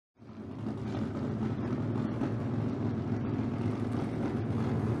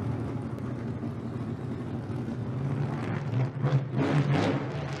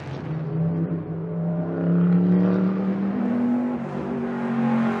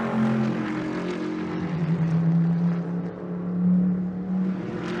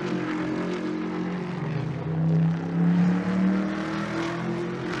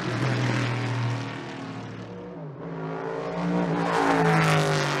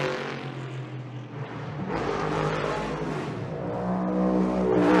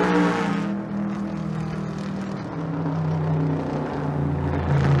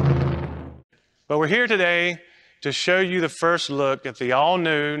But we're here today to show you the first look at the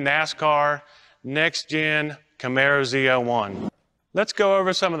all-new NASCAR Next Gen Camaro ZL1. Let's go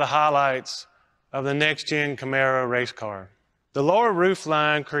over some of the highlights of the Next Gen Camaro race car. The lower roof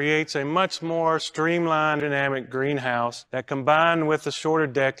line creates a much more streamlined dynamic greenhouse that, combined with the shorter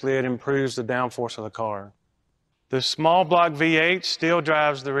deck lid, improves the downforce of the car. The small block V8 still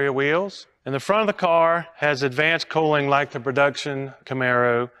drives the rear wheels, and the front of the car has advanced cooling like the production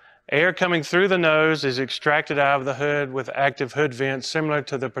Camaro. Air coming through the nose is extracted out of the hood with active hood vents similar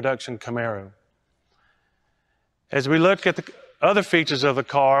to the production Camaro. As we look at the other features of the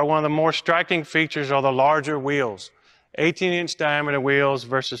car, one of the more striking features are the larger wheels. 18-inch diameter wheels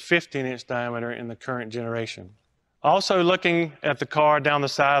versus 15-inch diameter in the current generation. Also, looking at the car down the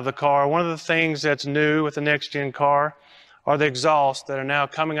side of the car, one of the things that's new with the next-gen car are the exhausts that are now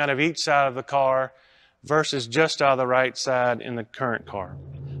coming out of each side of the car versus just out of the right side in the current car.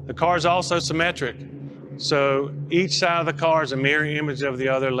 The car is also symmetric, so each side of the car is a mirror image of the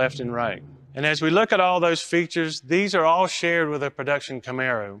other, left and right. And as we look at all those features, these are all shared with a production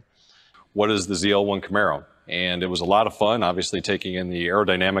Camaro. What is the ZL1 Camaro? And it was a lot of fun, obviously taking in the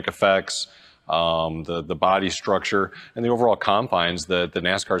aerodynamic effects, the body structure, and the overall confines that the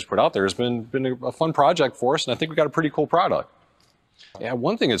NASCAR's put out there has been a fun project for us, and I think we got a pretty cool product. Yeah,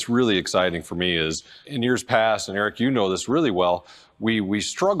 one thing that's really exciting for me is, in years past, and Eric, you know this really well, we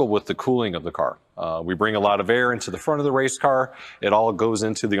struggle with the cooling of the car. We bring a lot of air into the front of the race car. It all goes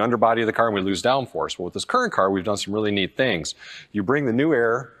into the underbody of the car, and we lose downforce. Well, with this current car, we've done some really neat things. You bring the new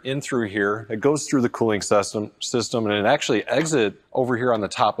air in through here, it goes through the cooling system, and it actually exits over here on the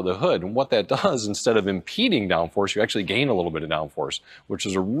top of the hood. And what that does, instead of impeding downforce, you actually gain a little bit of downforce, which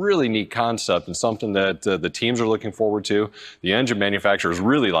is a really neat concept and something that the teams are looking forward to. The engine manufacturers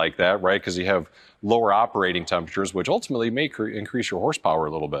really like that, right? Because you have lower operating temperatures, which ultimately may increase your horsepower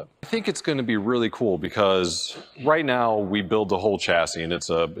a little bit. I think it's going to be really cool because right now we build the whole chassis, and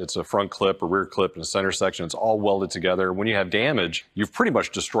it's a front clip, a rear clip, and a center section. It's all welded together. When you have damage, you've pretty much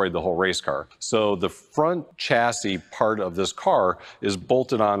destroyed the whole race car. So the front chassis part of this car is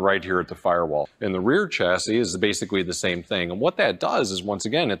bolted on right here at the firewall. And the rear chassis is basically the same thing. And what that does is, once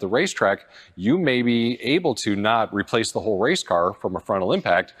again, at the racetrack, you may be able to not replace the whole race car from a frontal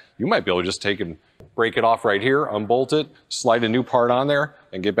impact. You might be able to just take and break it off right here, unbolt it, slide a new part on there,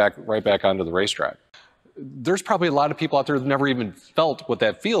 and get right back onto the racetrack. There's probably a lot of people out there who've never even felt what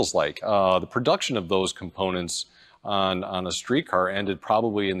that feels like. The production of those components on a street car ended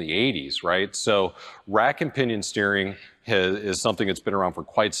probably in the 80s, right? So rack and pinion steering is something that's been around for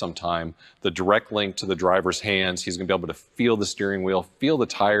quite some time. The direct link to the driver's hands, he's going to be able to feel the steering wheel, feel the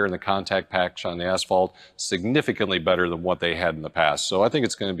tire and the contact patch on the asphalt, significantly better than what they had in the past. So I think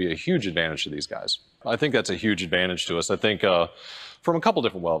it's going to be a huge advantage to these guys. I think that's a huge advantage to us. I think from a couple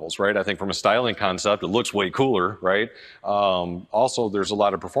different levels, right? I think from a styling concept, it looks way cooler, right? Also, there's a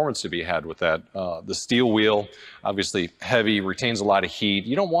lot of performance to be had with that. The steel wheel, obviously heavy, retains a lot of heat.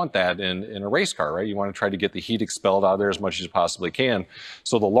 You don't want that in a race car, right? You want to try to get the heat expelled out of there as much as you possibly can.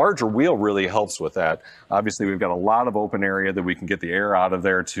 So the larger wheel really helps with that. Obviously, we've got a lot of open area that we can get the air out of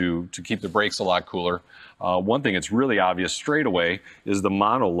there to keep the brakes a lot cooler. One thing that's really obvious straight away is the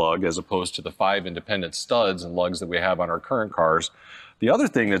mono lug, as opposed to the 5 independent studs and lugs that we have on our current cars. The other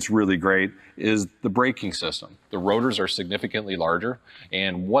thing that's really great is the braking system. The rotors are significantly larger,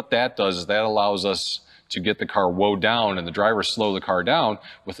 and what that does is that allows us to get the car woe down and the driver slow the car down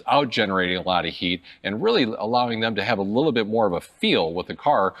without generating a lot of heat, and really allowing them to have a little bit more of a feel with the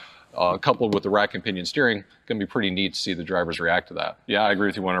car. Coupled with the rack and pinion steering, going to be pretty neat to see the drivers react to that. Yeah, I agree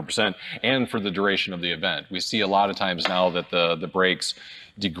with you 100%. And for the duration of the event, we see a lot of times now that the brakes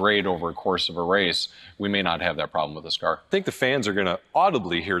degrade over a course of a race. We may not have that problem with this car. I think the fans are going to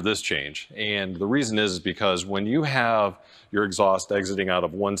audibly hear this change, and the reason is because when you have your exhaust exiting out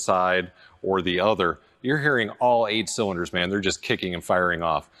of one side or the other, you're hearing all 8 cylinders, man. They're just kicking and firing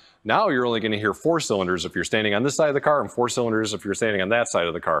off. Now you're only going to hear 4 cylinders if you're standing on this side of the car and 4 cylinders if you're standing on that side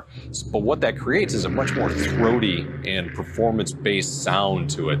of the car. But what that creates is a much more throaty and performance-based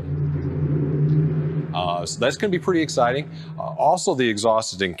sound to it. So that's going to be pretty exciting. Also, the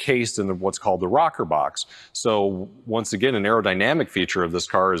exhaust is encased in what's called the rocker box. So once again, an aerodynamic feature of this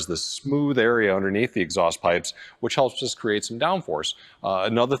car is the smooth area underneath the exhaust pipes, which helps us create some downforce.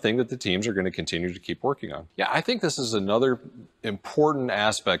 Another thing that the teams are going to continue to keep working on. Yeah, I think this is another important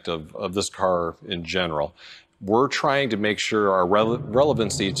aspect of this car in general. We're trying to make sure our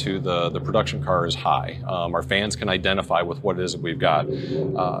relevancy to the production car is high. Our fans can identify with what it is that we've got.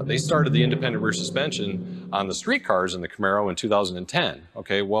 They started the independent rear suspension on the street cars in the Camaro in 2010.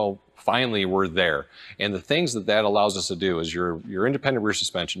 Okay, well, finally we're there. And the things that allows us to do is your independent rear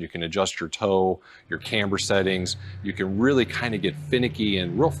suspension. You can adjust your toe, your camber settings. You can really kind of get finicky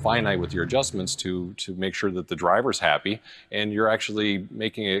and real finite with your adjustments to make sure that the driver's happy and you're actually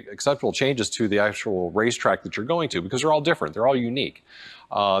making acceptable changes to the actual racetrack that you're going to, because they're all different, they're all unique.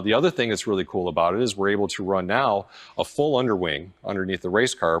 The other thing that's really cool about it is we're able to run now a full underwing underneath the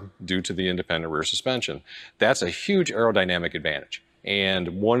race car due to the independent rear suspension. That's a huge aerodynamic advantage.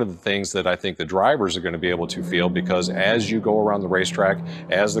 And one of the things that I think the drivers are going to be able to feel, because as you go around the racetrack,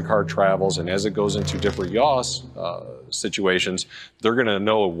 as the car travels, and as it goes into different yaw situations, they're going to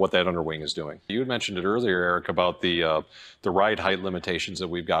know what that underwing is doing. You had mentioned it earlier, Eric, about the ride height limitations that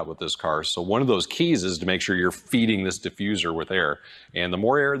we've got with this car. So one of those keys is to make sure you're feeding this diffuser with air. And the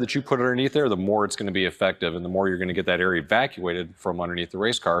more air that you put underneath there, the more it's going to be effective, and the more you're going to get that air evacuated from underneath the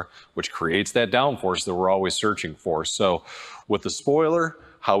race car, which creates that downforce that we're always searching for. So with the spoiler,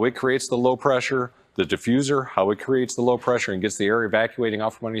 how it creates the low pressure, the diffuser, how it creates the low pressure and gets the air evacuating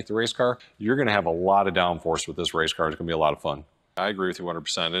out from underneath the race car, you're going to have a lot of downforce with this race car. It's going to be a lot of fun. I agree with you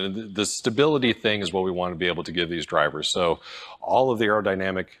 100%. And the stability thing is what we want to be able to give these drivers. So all of the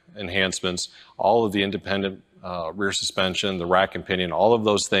aerodynamic enhancements, all of the independent rear suspension, the rack and pinion, all of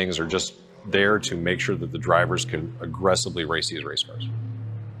those things are just there to make sure that the drivers can aggressively race these race cars.